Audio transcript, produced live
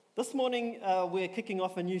This morning, we're kicking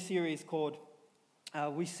off a new series called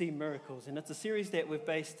We See Miracles, and it's a series that we've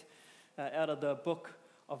based out of the book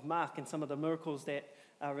of Mark and some of the miracles that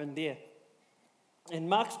are in there. And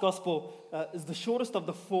Mark's gospel is the shortest of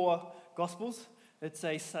the four gospels. It's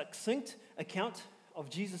a succinct account of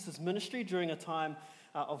Jesus' ministry during a time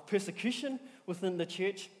of persecution within the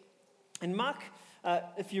church. And Mark,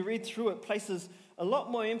 if you read through it, places a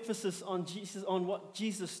lot more emphasis on what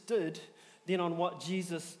Jesus did than on what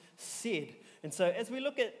Jesus said. And so as we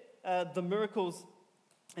look at the miracles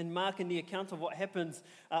in Mark and the account of what happens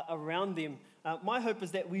around them, my hope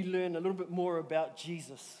is that we learn a little bit more about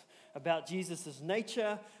Jesus'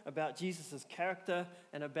 nature, about Jesus' character,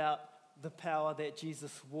 and about the power that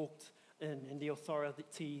Jesus walked in, and the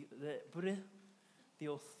authority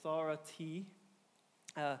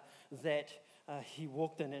that he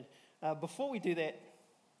walked in. And before we do that,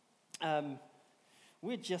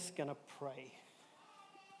 we're just going to pray.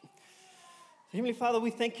 Heavenly Father, we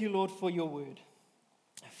thank you, Lord, for your word.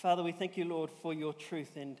 Father, we thank you, Lord, for your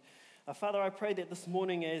truth. And Father, I pray that this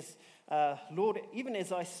morning Lord, even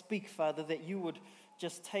as I speak, Father, that you would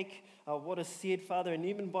just take what is said, Father, and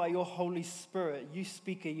even by your Holy Spirit, you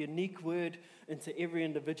speak a unique word into every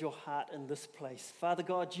individual heart in this place. Father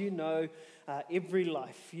God, you know every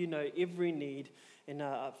life, you know every need. And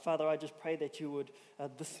Father, I just pray that you would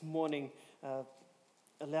this morning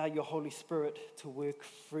allow your Holy Spirit to work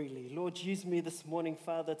freely. Lord, use me this morning,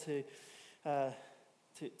 Father, to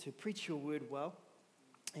preach your word well.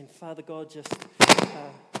 And Father God, just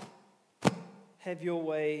have your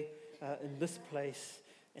way in this place,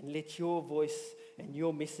 and let your voice and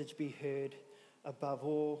your message be heard above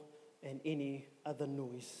all and any other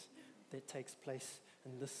noise that takes place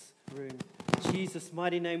in this room. In Jesus'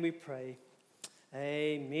 mighty name we pray.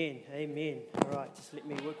 Amen. Amen. All right, just let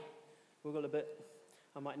me wiggle a bit.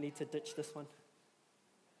 I might need to ditch this one.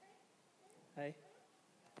 Hey?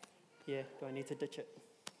 Yeah, do I need to ditch it?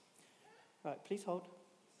 All right, please hold.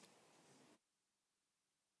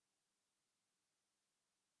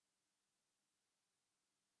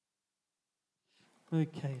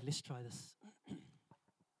 Okay, let's try this.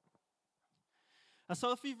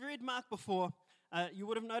 So if you've read Mark before, you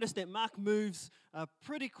would have noticed that Mark moves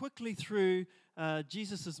pretty quickly through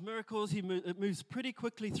Jesus' miracles. It moves pretty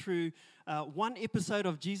quickly through one episode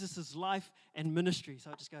of Jesus' life and ministry.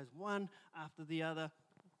 So it just goes one after the other.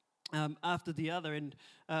 And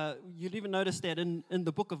you'll even notice that in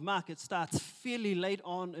the book of Mark, it starts fairly late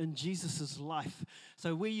on in Jesus' life.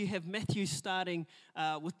 So where you have Matthew starting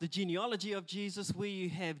with the genealogy of Jesus, where you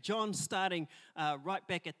have John starting right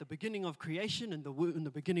back at the beginning of creation, and in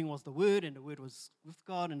the beginning was the Word, and the Word was with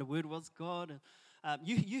God, and the Word was God. And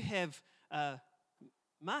you have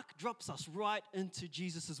Mark drops us right into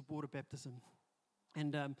Jesus' water baptism.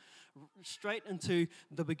 And straight into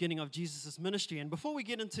the beginning of Jesus' ministry. And before we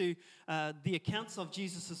get into the accounts of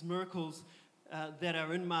Jesus' miracles that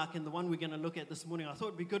are in Mark and the one we're going to look at this morning, I thought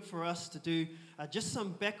it would be good for us to do just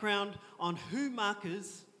some background on who Mark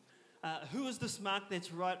is. Who is this Mark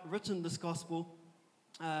that's written this gospel?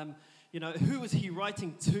 Who is he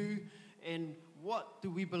writing to? And what do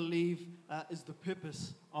we believe is the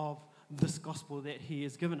purpose of this gospel that he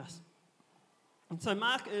has given us? And so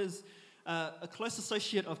Mark is a close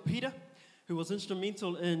associate of Peter, who was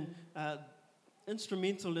instrumental in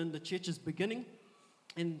the church's beginning.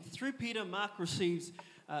 And through Peter, Mark receives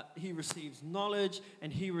knowledge,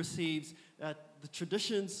 and he receives the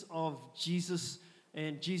traditions of Jesus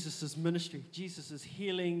and Jesus' ministry, Jesus'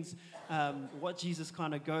 healings, what Jesus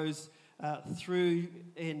kind of goes through.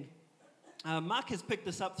 And Mark has picked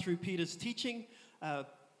this up through Peter's teaching,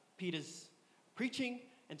 Peter's preaching,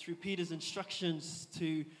 and through Peter's instructions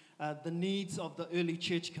to the needs of the early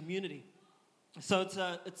church community. So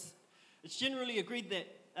it's generally agreed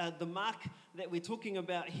that the Mark that we're talking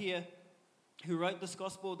about here, who wrote this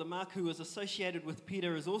gospel, the Mark who is associated with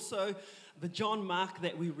Peter, is also the John Mark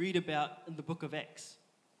that we read about in the book of Acts.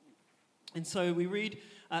 And so we read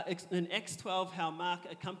in Acts 12 how Mark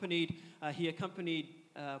accompanied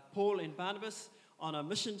Paul and Barnabas on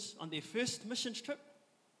their first missions trip.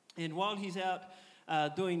 And while he's out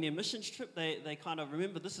doing their missions trip, they kind of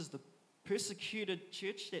remember this is the persecuted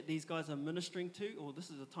church that these guys are ministering to, or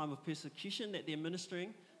this is a time of persecution that they're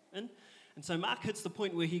ministering in. And so Mark hits the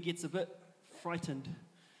point where he gets a bit frightened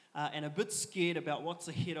and a bit scared about what's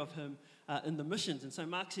ahead of him in the missions. And so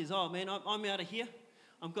Mark says, oh man, I'm out of here.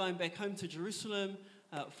 I'm going back home to Jerusalem,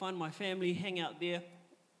 find my family, hang out there.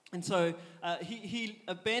 And so he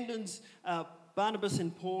abandons Barnabas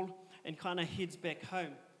and Paul and kind of heads back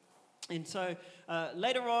home. And so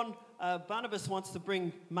later on, Barnabas wants to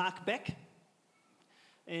bring Mark back.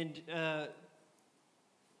 And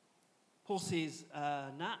Paul says,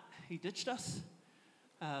 nah, he ditched us.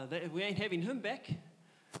 We ain't having him back.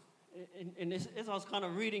 And as I was kind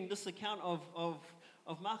of reading this account of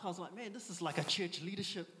Mark, I was like, man, this is like a church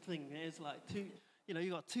leadership thing. Man. It's like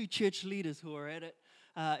you got two church leaders who are at it.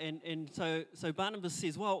 And so Barnabas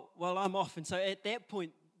says, well, I'm off. And so at that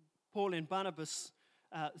point, Paul and Barnabas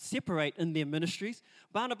separate in their ministries.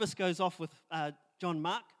 Barnabas goes off with John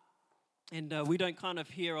Mark, and we don't kind of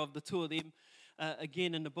hear of the two of them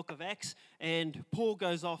again in the book of Acts. And Paul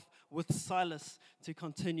goes off with Silas to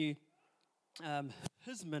continue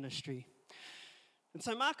his ministry. And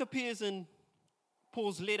so Mark appears in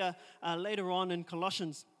Paul's letter later on in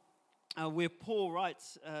Colossians, where Paul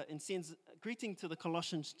writes and sends a greeting to the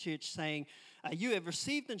Colossians church saying, you have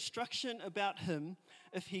received instruction about him.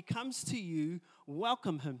 If he comes to you,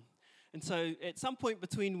 welcome him. And so at some point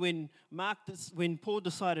between when Paul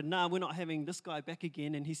decided, we're not having this guy back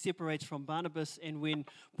again, and he separates from Barnabas, and when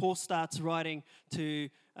Paul starts writing to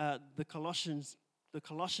the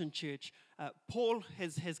Colossian church,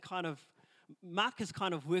 Mark has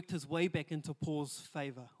kind of worked his way back into Paul's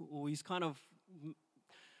favor, or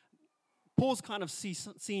Paul's kind of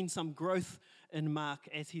seen some growth in Mark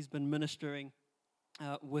as he's been ministering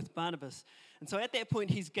with Barnabas. And so at that point,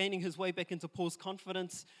 he's gaining his way back into Paul's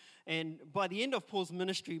confidence. And by the end of Paul's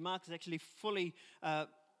ministry, Mark has actually fully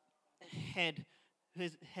had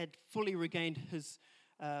fully regained his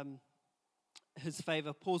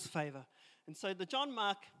favor, Paul's favor. And so the John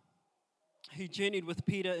Mark who journeyed with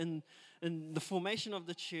Peter in the formation of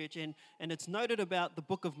the church, and it's noted about the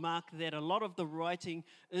book of Mark that a lot of the writing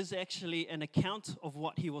is actually an account of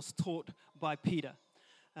what he was taught by Peter,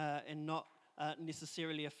 and not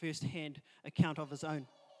necessarily a first-hand account of his own.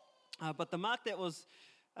 But the Mark that was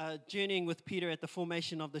journeying with Peter at the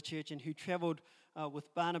formation of the church, and who traveled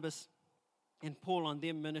with Barnabas and Paul on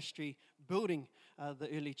their ministry, building the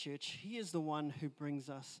early church, he is the one who brings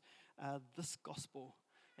us this gospel,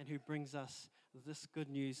 and who brings us this good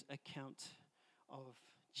news account of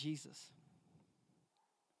Jesus.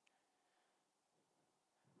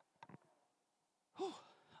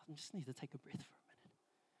 I just need to take a breath for a minute.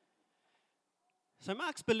 So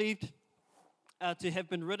Mark's believed to have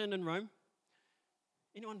been written in Rome.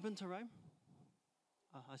 Anyone been to Rome?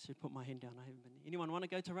 I should put my hand down. I haven't been. Anyone want to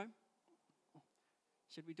go to Rome?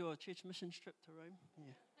 Should we do a church mission trip to Rome?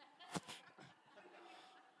 Yeah.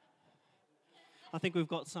 I think we've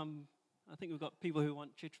got people who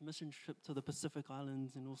want church mission trip to the Pacific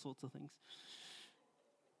Islands and all sorts of things.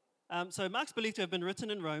 So Mark's believed to have been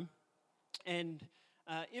written in Rome, and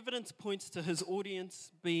evidence points to his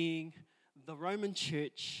audience being the Roman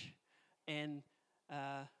church and,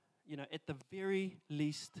 at the very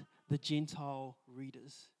least, the Gentile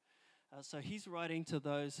readers. So he's writing to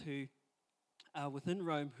those who are within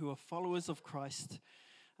Rome, who are followers of Christ,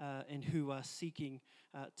 and who are seeking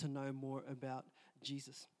to know more about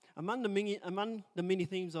Jesus. Among the many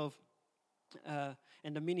themes of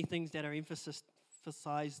and the many things that are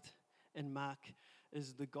emphasized in Mark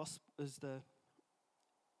is the gospel, is the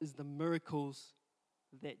miracles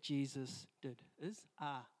that Jesus did.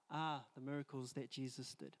 The miracles that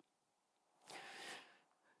Jesus did.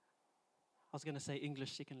 I was going to say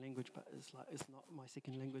English second language, but it's not my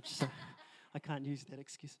second language, so I can't use that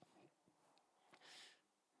excuse.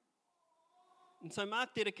 And so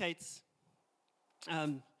Mark dedicates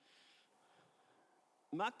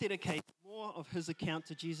more of his account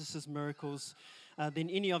to Jesus' miracles than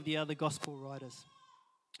any of the other gospel writers.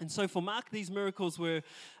 And so for Mark, these miracles were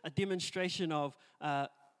a demonstration of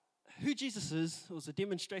who Jesus is. It was a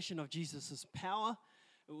demonstration of Jesus' power.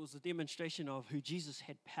 It was a demonstration of who Jesus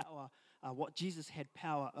had power, what Jesus had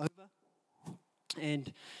power over.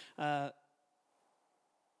 And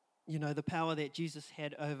the power that Jesus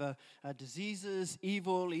had over diseases,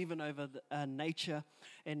 evil, even over nature.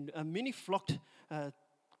 And many flocked, and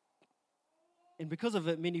because of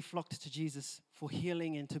it, many flocked to Jesus for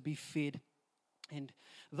healing and to be fed. And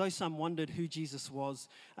though some wondered who Jesus was,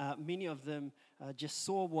 many of them just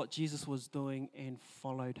saw what Jesus was doing and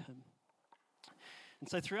followed him. And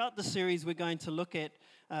so throughout the series, we're going to look at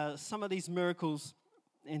some of these miracles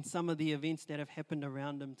and some of the events that have happened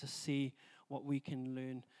around him to see what we can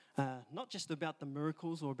learn, not just about the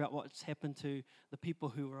miracles or about what's happened to the people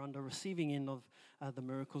who were on the receiving end of the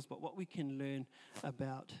miracles, but what we can learn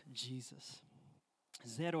about Jesus.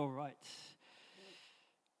 Is that all right?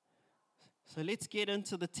 So let's get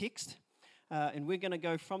into the text, and we're going to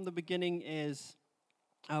go from the beginning as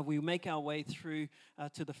we make our way through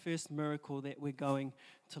to the first miracle that we're going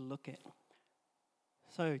to look at.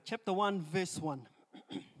 So chapter 1, verse 1.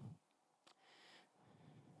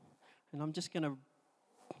 And I'm just going to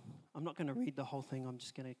I'm not going to read the whole thing. I'm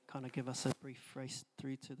just going to kind of give us a brief race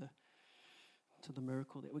through to the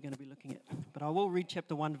miracle that we're going to be looking at. But I will read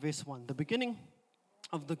chapter 1, verse 1. The beginning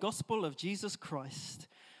of the gospel of Jesus Christ,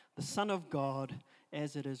 the Son of God,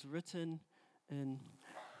 as it is written in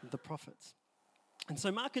the prophets. And so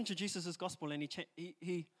Mark introduces his gospel, and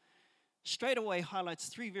he straight away highlights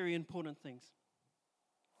three very important things.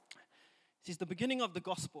 He says the beginning of the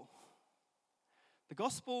gospel. The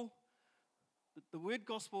gospel, the word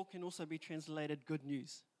gospel can also be translated good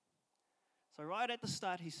news. So right at the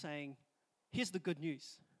start, he's saying, here's the good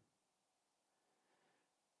news.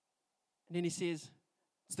 And then he says,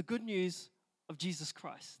 it's the good news of Jesus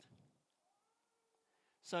Christ.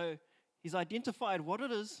 So he's identified what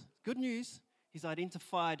it is, good news. He's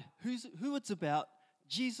identified who it's about,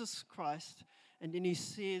 Jesus Christ. And then he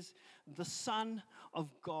says, the Son of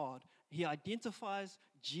God. He identifies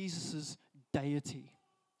Jesus' deity.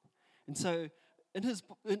 And so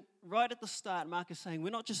right at the start, Mark is saying, we're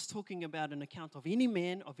not just talking about an account of any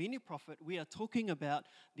man, of any prophet. We are talking about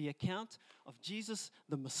the account of Jesus,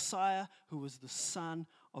 the Messiah, who was the Son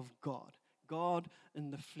of God. God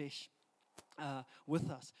in the flesh with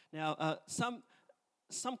us. Now,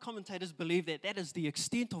 some commentators believe that is the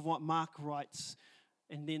extent of what Mark writes,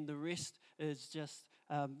 and then the rest is just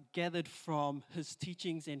gathered from his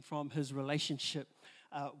teachings and from his relationship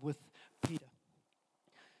with Peter.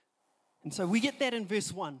 And so we get that in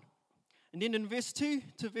verse 1. And then in verse 2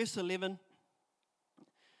 to verse 11,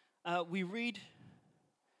 we read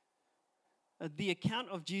the account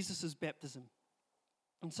of Jesus' baptism.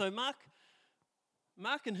 And so Mark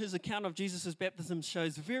in his account of Jesus' baptism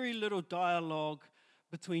shows very little dialogue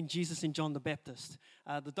between Jesus and John the Baptist.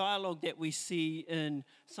 The dialogue that we see in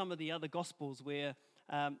some of the other Gospels where,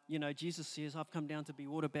 Jesus says, I've come down to be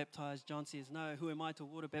water baptized. John says, no, who am I to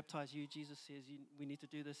water baptize you? Jesus says, we need to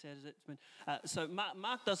do this as it's been. So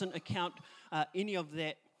Mark doesn't account any of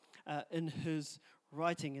that in his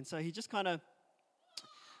writing. And so he just kind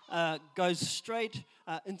of goes straight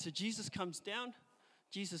into Jesus comes down.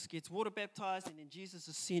 Jesus gets water baptized, and then Jesus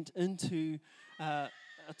is sent into a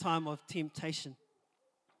time of temptation.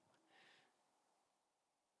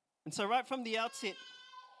 And so right from the outset,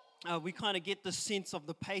 we kind of get the sense of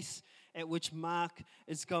the pace at which Mark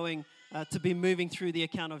is going to be moving through the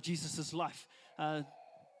account of Jesus' life. A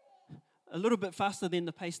little bit faster than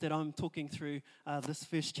the pace that I'm talking through this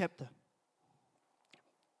first chapter.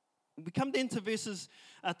 We come then to verses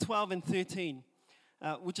 12 and 13,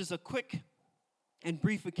 which is a quick and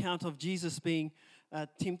brief account of Jesus being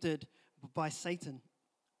tempted by Satan.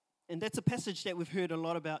 And that's a passage that we've heard a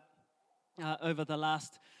lot about over the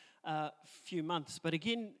last few months. But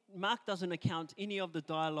again, Mark doesn't account any of the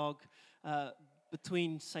dialogue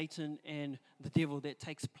between Satan and the devil that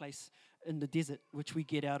takes place in the desert, which we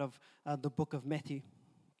get out of the book of Matthew.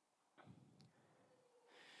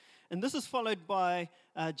 And this is followed by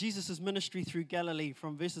Jesus' ministry through Galilee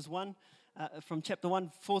from from chapter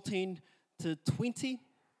 1, 14 to 20,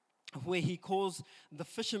 where he calls the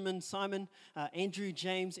fishermen Simon, Andrew,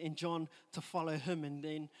 James, and John to follow him. And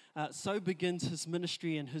then so begins his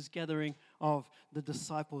ministry and his gathering of the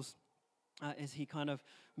disciples as he kind of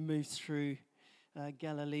moves through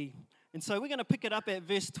Galilee. And so we're going to pick it up at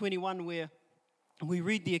verse 21, where we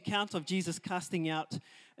read the account of Jesus casting out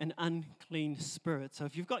an unclean spirit. So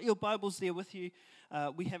if you've got your Bibles there with you,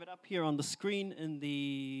 we have it up here on the screen in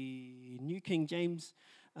the New King James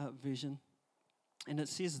Version. And it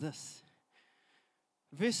says this,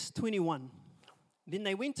 verse 21, Then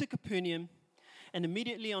they went to Capernaum, and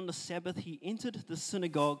immediately on the Sabbath he entered the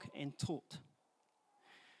synagogue and taught.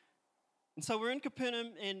 And so we're in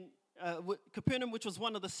Capernaum, and Capernaum, which was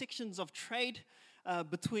one of the sections of trade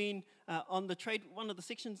one of the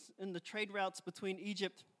sections in the trade routes between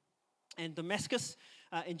Egypt and Damascus.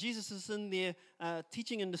 And Jesus is in there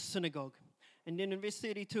teaching in the synagogue. And then in verse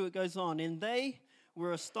 32 it goes on, And they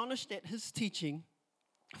were astonished at his teaching,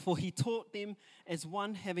 for he taught them as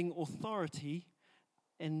one having authority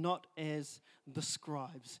and not as the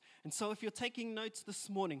scribes. And so if you're taking notes this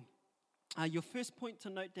morning, your first point to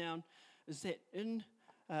note down is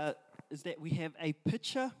that we have a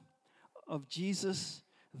picture of Jesus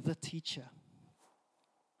the teacher.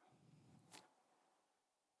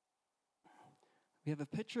 We have a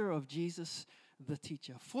picture of Jesus the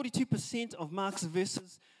teacher. 42% of Mark's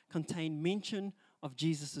verses contain mention of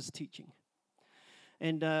Jesus' teaching.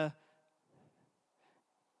 And,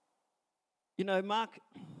 Mark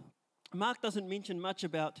Mark doesn't mention much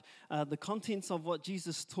about the contents of what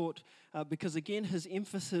Jesus taught because, again, his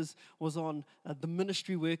emphasis was on the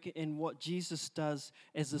ministry work and what Jesus does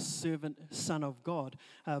as a servant son of God.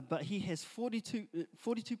 But he has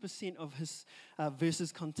 42% of his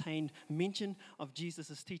verses contain mention of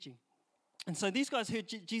Jesus' teaching. And so these guys heard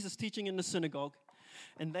Jesus teaching in the synagogue,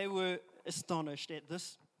 and they were astonished at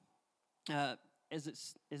this, as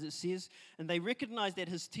it says, and they recognized that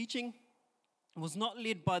his teaching was not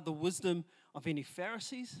led by the wisdom of any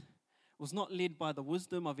Pharisees, was not led by the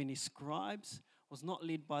wisdom of any scribes, was not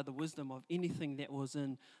led by the wisdom of anything that was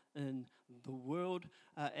in the world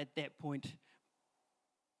at that point.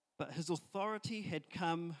 But his authority had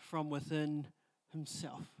come from within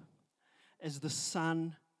himself as the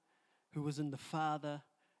Son who was in the Father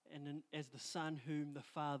and as the Son whom the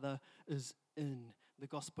Father is in, the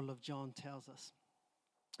Gospel of John tells us.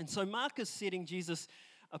 And so Mark is setting Jesus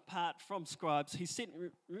apart from scribes.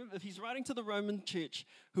 Remember, he's writing to the Roman church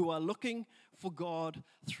who are looking for God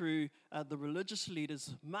through the religious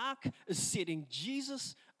leaders. Mark is setting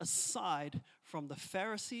Jesus aside from the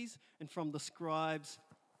Pharisees and from the scribes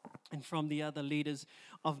and from the other leaders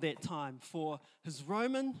of that time for his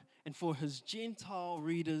Roman and for his Gentile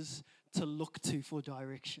readers to look to for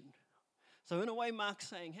direction. So in a way, Mark's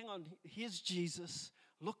saying, hang on, here's Jesus,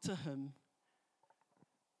 look to him.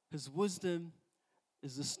 His wisdom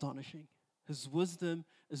is astonishing. His wisdom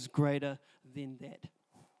is greater than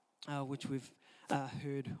that which we've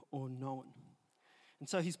heard or known. And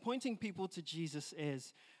so he's pointing people to Jesus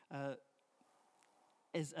as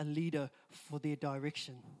a leader for their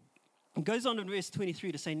direction. It goes on in verse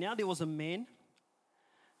 23 to say, now there was a man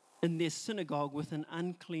in their synagogue with an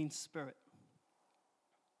unclean spirit.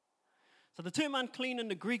 So the term unclean in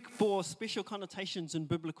the Greek bore special connotations in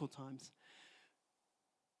biblical times.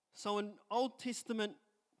 So in Old Testament,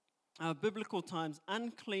 biblical times,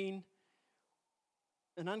 an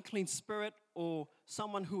unclean spirit or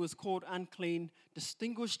someone who was called unclean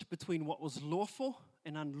distinguished between what was lawful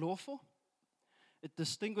and unlawful. It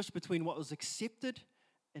distinguished between what was accepted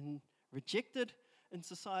and rejected in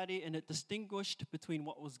society, and it distinguished between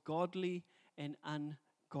what was godly and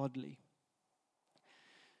ungodly.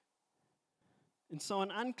 And so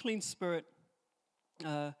an unclean spirit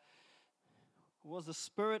was a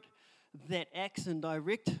spirit that acts in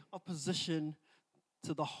direct opposition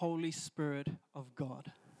to the Holy Spirit of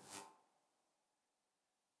God.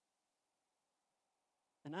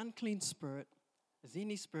 An unclean spirit is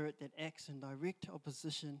any spirit that acts in direct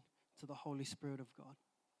opposition to the Holy Spirit of God.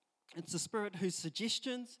 It's a spirit whose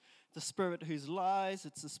suggestions, the spirit whose lies,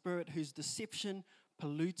 it's a spirit whose deception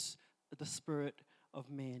pollutes the spirit of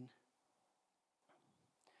man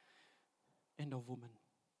and of woman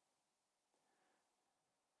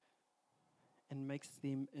and makes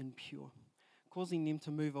them impure, causing them to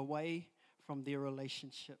move away from their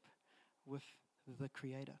relationship with the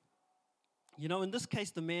Creator. You know, in this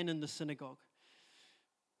case, the man in the synagogue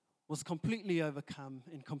was completely overcome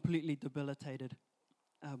and completely debilitated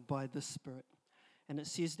by this spirit. And it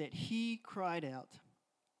says that he cried out,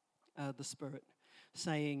 the spirit,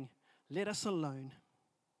 saying, "Let us alone.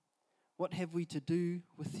 What have we to do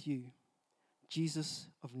with you, Jesus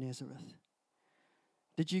of Nazareth?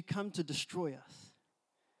 Did you come to destroy us?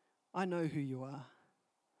 I know who you are,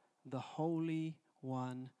 the Holy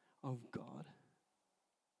One of God."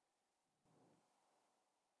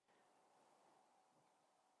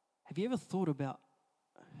 Have you ever thought about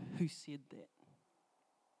who said that?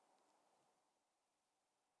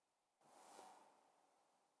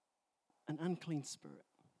 An unclean spirit.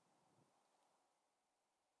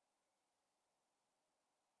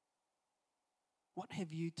 What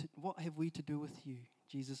have we to do with you,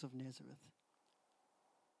 Jesus of Nazareth?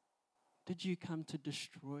 Did you come to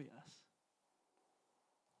destroy us?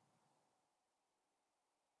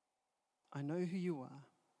 I know who you are,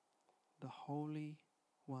 the Holy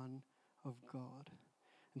One of God.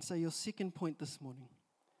 And so your second point this morning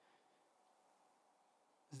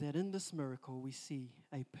is that in this miracle we see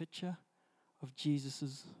a picture of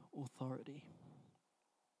Jesus' authority.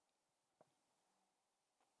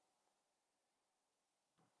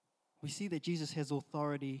 We see that Jesus has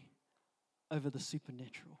authority over the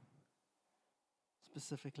supernatural,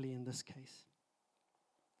 specifically in this case.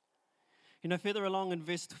 You know, further along in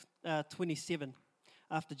verse 27,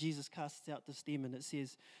 after Jesus casts out this demon, it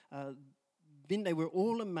says, then they were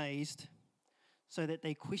all amazed, so that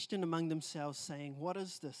they questioned among themselves, saying, "What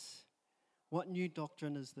is this? What new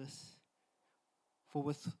doctrine is this? For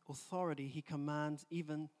with authority he commands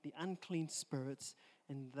even the unclean spirits,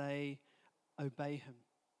 and they obey him."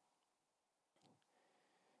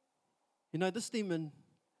 You know, this demon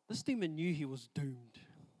knew he was doomed.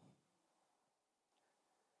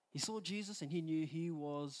 He saw Jesus and he knew he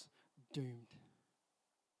was doomed.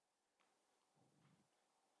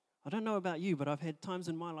 I don't know about you, but I've had times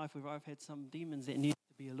in my life where I've had some demons that need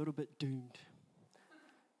to be a little bit doomed.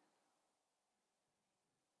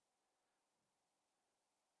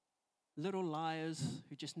 Little liars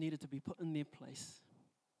who just needed to be put in their place.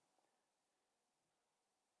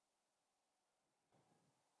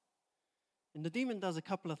 And the demon does a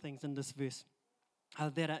couple of things in this verse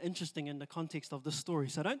that are interesting in the context of the story.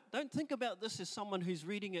 So don't think about this as someone who's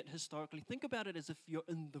reading it historically. Think about it as if you're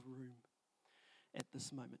in the room at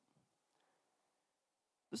this moment.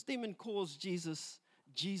 This demon calls Jesus,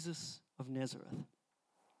 Jesus of Nazareth.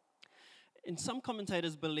 And some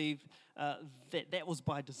commentators believe that was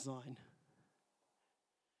by design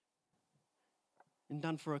and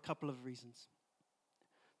done for a couple of reasons.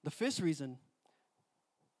 The first reason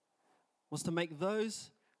was to make those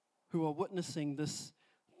who are witnessing this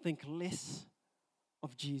think less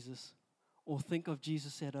of Jesus or think of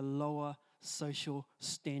Jesus at a lower social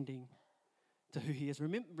standing to who he is.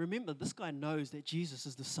 Remember, this guy knows that Jesus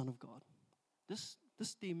is the Son of God. This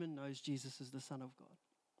demon knows Jesus is the Son of God.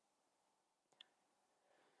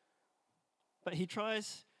 But he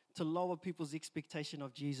tries to lower people's expectation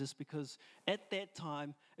of Jesus because at that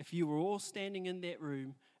time, if you were all standing in that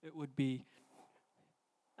room, it would be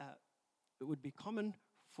common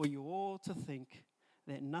for you all to think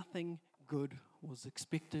that nothing good was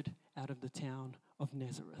expected out of the town of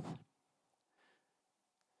Nazareth.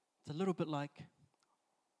 It's a little bit like,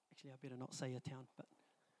 actually I better not say a town, but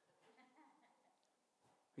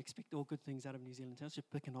we expect all good things out of New Zealand towns.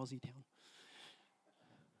 Just pick an Aussie town.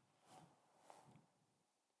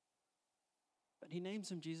 But he names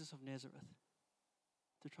him Jesus of Nazareth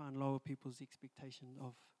to try and lower people's expectation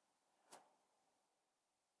of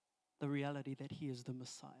the reality that he is the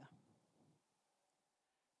Messiah,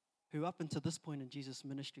 who up until this point in Jesus'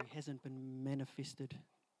 ministry hasn't been manifested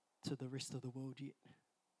to the rest of the world yet,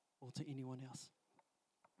 or to anyone else.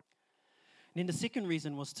 And then the second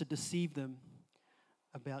reason was to deceive them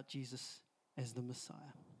about Jesus as the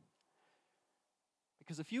Messiah.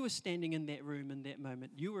 Because if you were standing in that room in that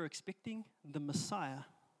moment, you were expecting the Messiah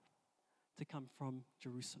to come from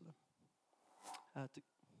Jerusalem.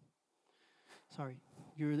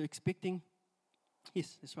 You're expecting,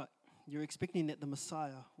 yes, that's right. You're expecting that the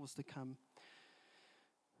Messiah was to come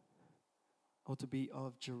or to be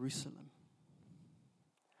of Jerusalem.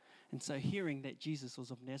 And so hearing that Jesus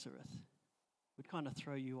was of Nazareth would kind of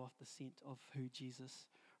throw you off the scent of who Jesus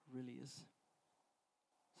really is.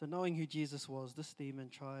 So knowing who Jesus was, this demon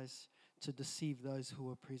tries to deceive those who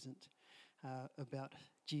are present about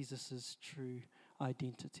Jesus' true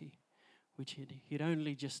identity, which he'd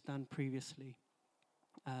only just done previously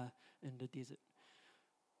in the desert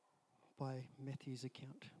by Matthew's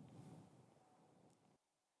account.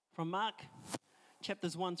 From Mark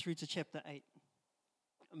chapters 1 through to chapter 8,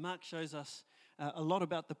 Mark shows us a lot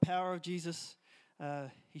about the power of Jesus.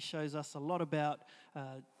 He shows us a lot about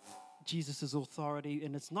Jesus' authority,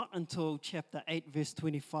 and it's not until chapter 8, verse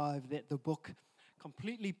 25, that the book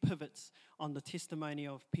completely pivots on the testimony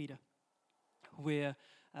of Peter, where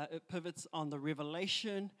it pivots on the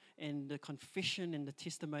revelation and the confession and the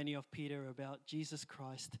testimony of Peter about Jesus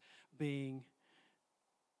Christ being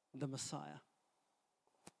the Messiah.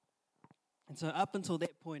 And so up until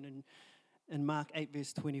that point in Mark 8,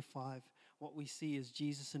 verse 25, what we see is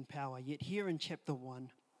Jesus in power. Yet here in chapter 1,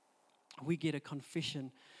 we get a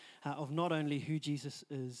confession of not only who Jesus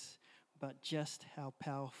is, but just how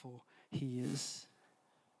powerful he is.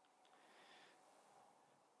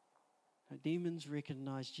 Demons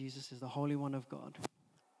recognize Jesus as the Holy One of God.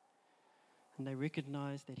 And they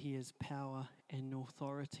recognize that he has power and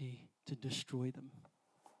authority to destroy them.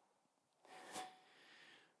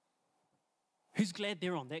 Who's glad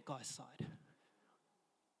they're on that guy's side?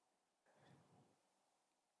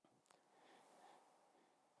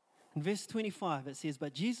 In verse 25 it says,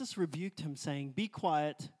 "But Jesus rebuked him, saying, 'Be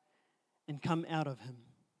quiet and come out of him.'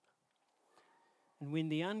 And when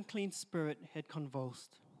the unclean spirit had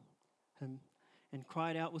convulsed him and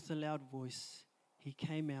cried out with a loud voice, he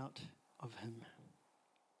came out of him."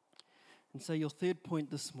 And so your third point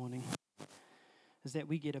this morning is that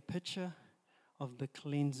we get a picture of the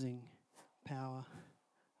cleansing power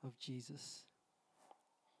of Jesus.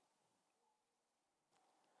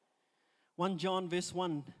 1 John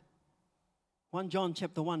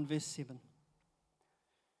chapter 1 verse 7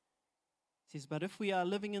 says, "But if we are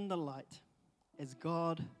living in the light, as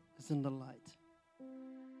God is in the light,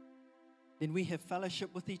 then we have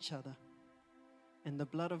fellowship with each other, and the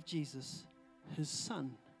blood of Jesus, his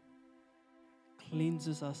Son,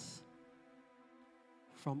 cleanses us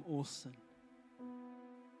from all sin."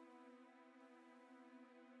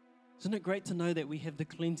 Isn't it great to know that we have the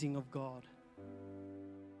cleansing of God,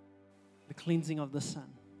 the cleansing of the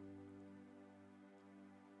Son?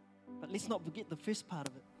 But let's not forget the first part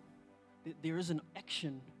of it. That there is an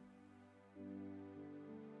action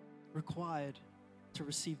required to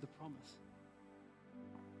receive the promise.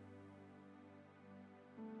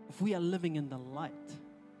 If we are living in the light,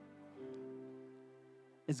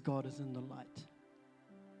 as God is in the light,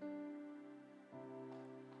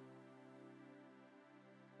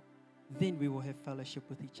 then we will have fellowship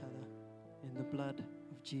with each other, and the blood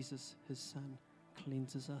of Jesus, his Son,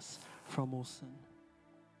 cleanses us from all sin.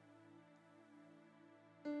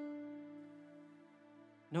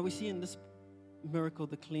 Now we see in this miracle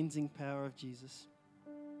the cleansing power of Jesus.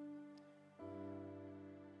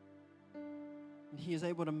 And he is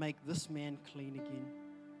able to make this man clean again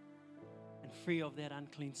and free of that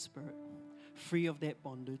unclean spirit, free of that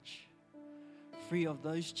bondage, free of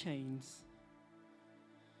those chains.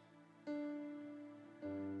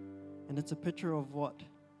 And it's a picture of what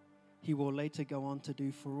he will later go on to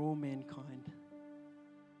do for all mankind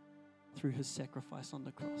through his sacrifice on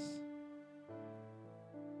the cross.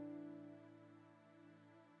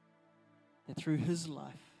 That through his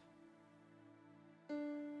life,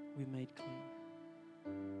 we're made clean.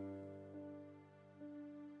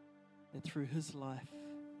 That through his life,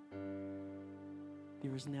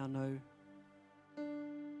 there is now no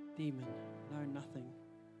demon, no nothing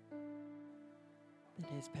that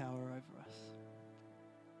has power over us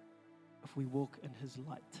if we walk in his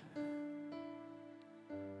light.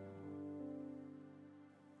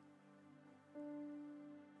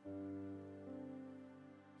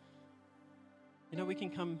 You know, we can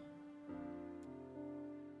come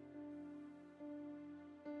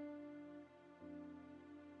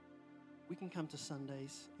to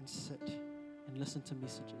Sundays and sit and listen to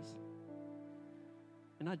messages.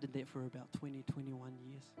 And I did that for about 20, 21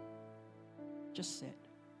 years. Just sat.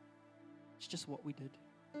 It's just what we did.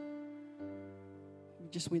 We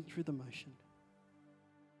just went through the motion.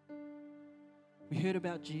 We heard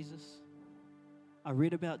about Jesus. I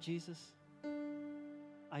read about Jesus.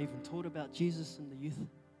 I even taught about Jesus in the youth.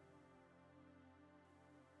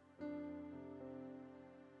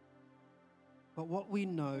 But what we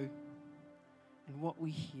know and what we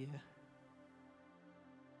hear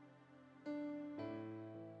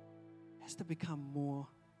has to become more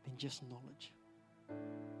than just knowledge.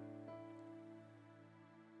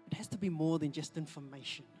 It has to be more than just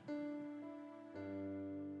information.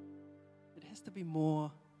 It has to be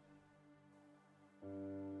more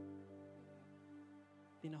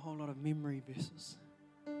than a whole lot of memory verses.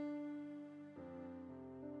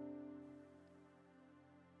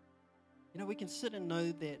 You know, we can sit and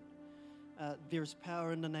know that there's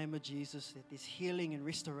power in the name of Jesus, that there's healing and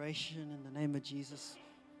restoration in the name of Jesus.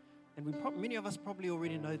 And many of us probably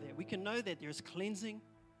already know that. We can know that there's cleansing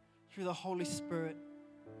through the Holy Spirit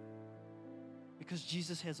because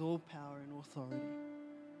Jesus has all power and authority.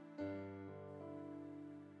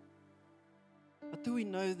 But do we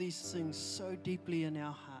know these things so deeply in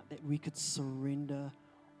our heart that we could surrender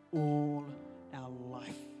all our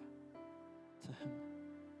life to him?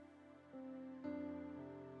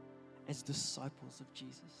 As disciples of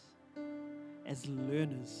Jesus, as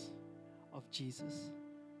learners of Jesus.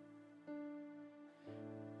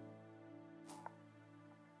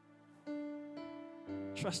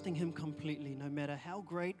 Trusting him completely, no matter how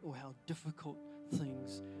great or how difficult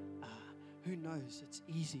things are. Who knows? It's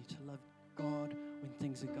easy to love God when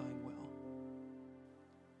things are going well.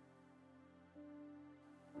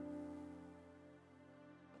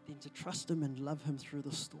 But then to trust him and love him through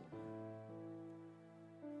the storm.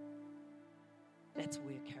 That's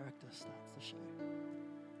where character starts to show.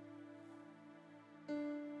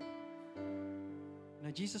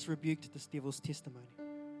 Now, Jesus rebuked this devil's testimony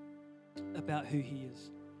about who he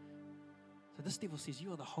is. So this devil says,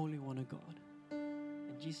 "You are the Holy One of God."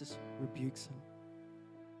 And Jesus rebukes him.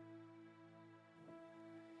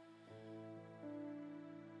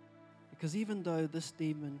 Because even though this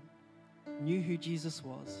demon knew who Jesus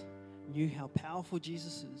was, knew how powerful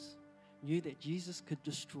Jesus is, knew that Jesus could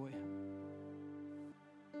destroy him,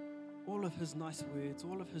 all of his nice words,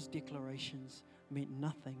 all of his declarations meant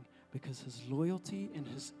nothing because his loyalty and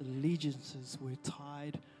his allegiances were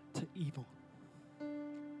tied to evil.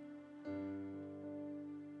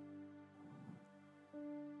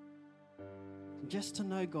 Just to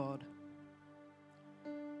know God,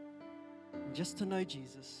 just to know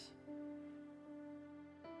Jesus,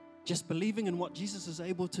 just believing in what Jesus is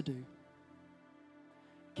able to do,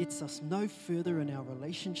 gets us no further in our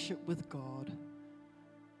relationship with God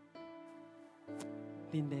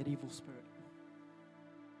than that evil spirit.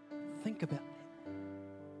 Think about that.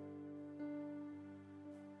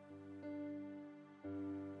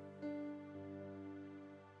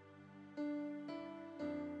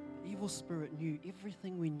 Spirit knew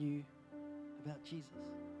everything we knew about Jesus.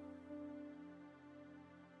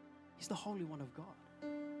 He's the Holy One of God.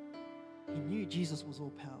 He knew Jesus was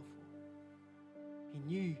all powerful. He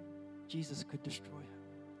knew Jesus could destroy him.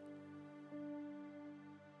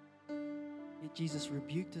 Yet Jesus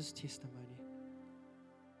rebuked his testimony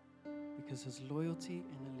because his loyalty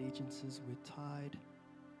and allegiances were tied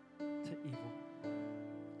to evil.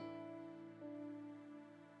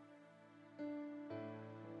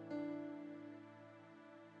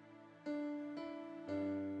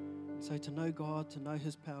 So to know God, to know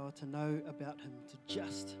his power, to know about him, to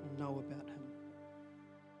just know about him,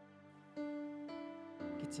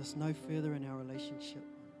 gets us no further in our relationship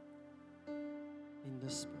in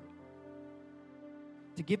this Spirit.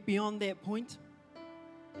 To get beyond that point,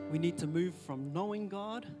 we need to move from knowing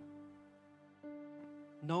God,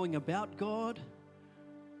 knowing about God,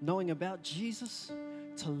 knowing about Jesus,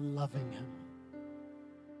 to loving him.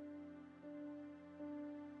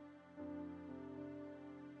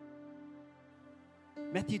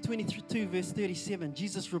 Matthew 22, verse 37,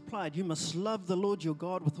 Jesus replied, "You must love the Lord your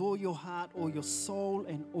God with all your heart, all your soul,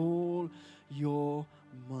 and all your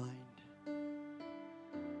mind."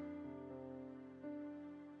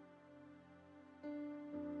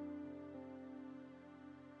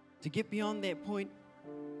 To get beyond that point,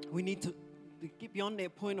 we need to get beyond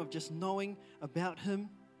that point of just knowing about him.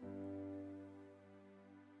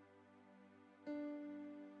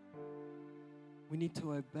 We need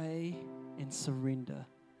to obey and surrender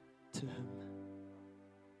to him.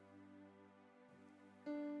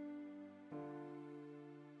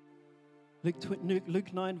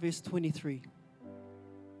 Luke 9, verse 23.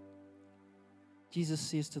 Jesus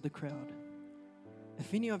says to the crowd,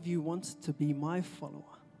 "If any of you wants to be my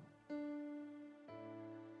follower,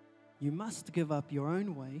 you must give up your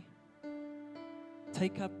own way,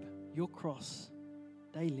 take up your cross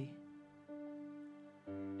daily,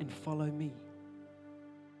 and follow me."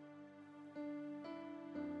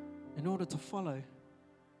 In order to follow,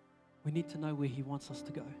 we need to know where he wants us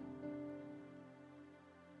to go.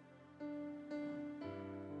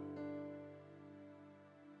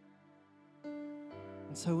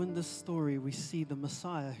 And so in this story, we see the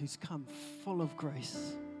Messiah who's come full of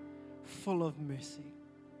grace, full of mercy,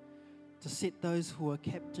 to set those who are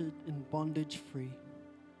captured in bondage free,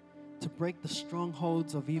 to break the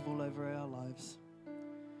strongholds of evil over our lives.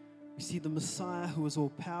 We see the Messiah who is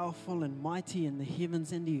all powerful and mighty in the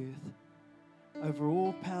heavens and the earth, over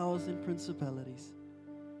all powers and principalities.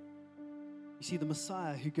 We see the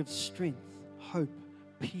Messiah who gives strength, hope,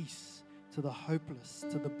 peace to the hopeless,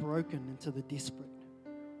 to the broken, and to the desperate.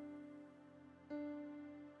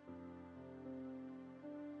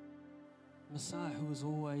 Messiah who is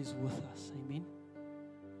always with us, amen?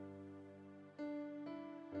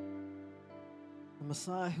 The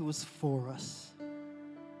Messiah who is for us,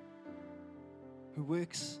 who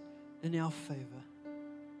works in our favor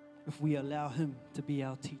if we allow him to be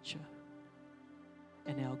our teacher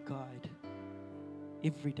and our guide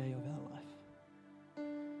every day of our life.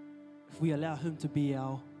 If we allow him to be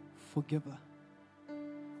our forgiver,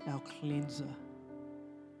 our cleanser,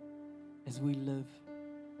 as we live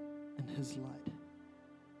in his light.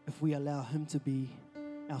 If we allow him to be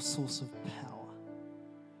our source of power,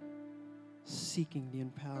 seeking the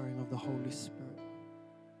empowering of the Holy Spirit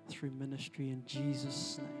through ministry in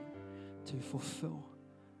Jesus' name to fulfill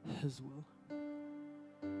his will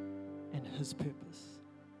and his purpose.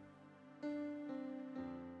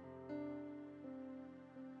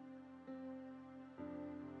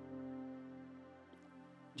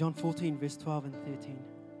 John 14, verse 12 and 13.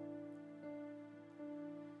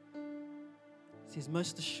 It says,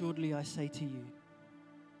 "Most assuredly I say to you,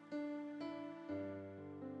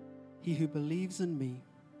 he who believes in me,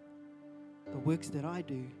 the works that I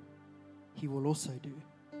do, he will also do.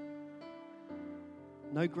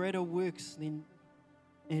 No greater works than,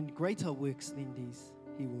 and greater works than these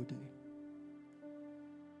he will do.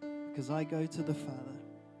 Because I go to the Father,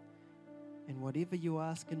 and whatever you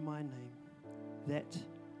ask in my name, that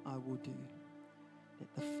I will do,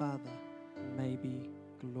 that the Father may be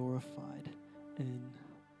glorified in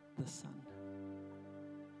the Son."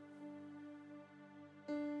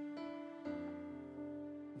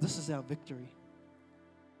 This is our victory.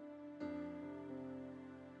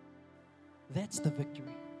 That's the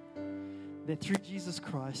victory. That through Jesus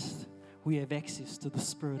Christ, we have access to the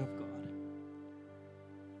Spirit of God,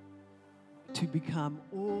 to become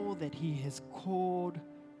all that he has called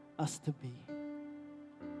us to be.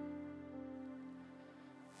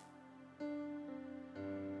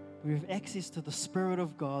 We have access to the Spirit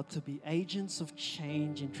of God to be agents of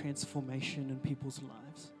change and transformation in people's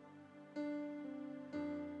lives.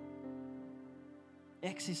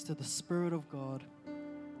 access to the Spirit of God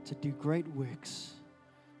to do great works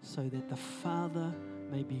so that the Father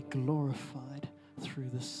may be glorified through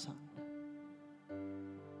the Son.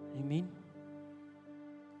 Amen.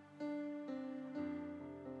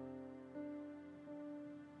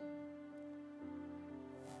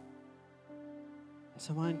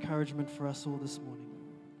 So my encouragement for us all this morning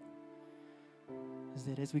is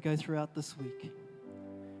that as we go throughout this week,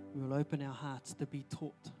 we will open our hearts to be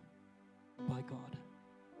taught by God.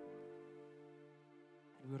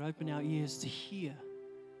 And we would open our ears to hear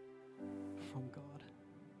from God.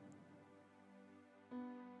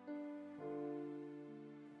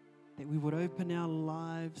 That we would open our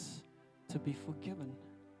lives to be forgiven,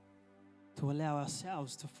 to allow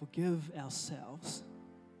ourselves to forgive ourselves.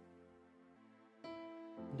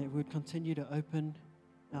 And that we would continue to open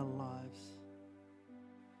our lives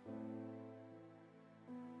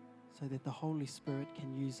so that the Holy Spirit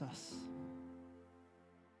can use us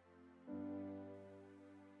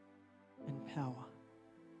in power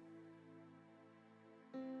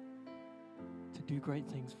to do great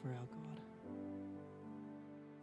things for our God.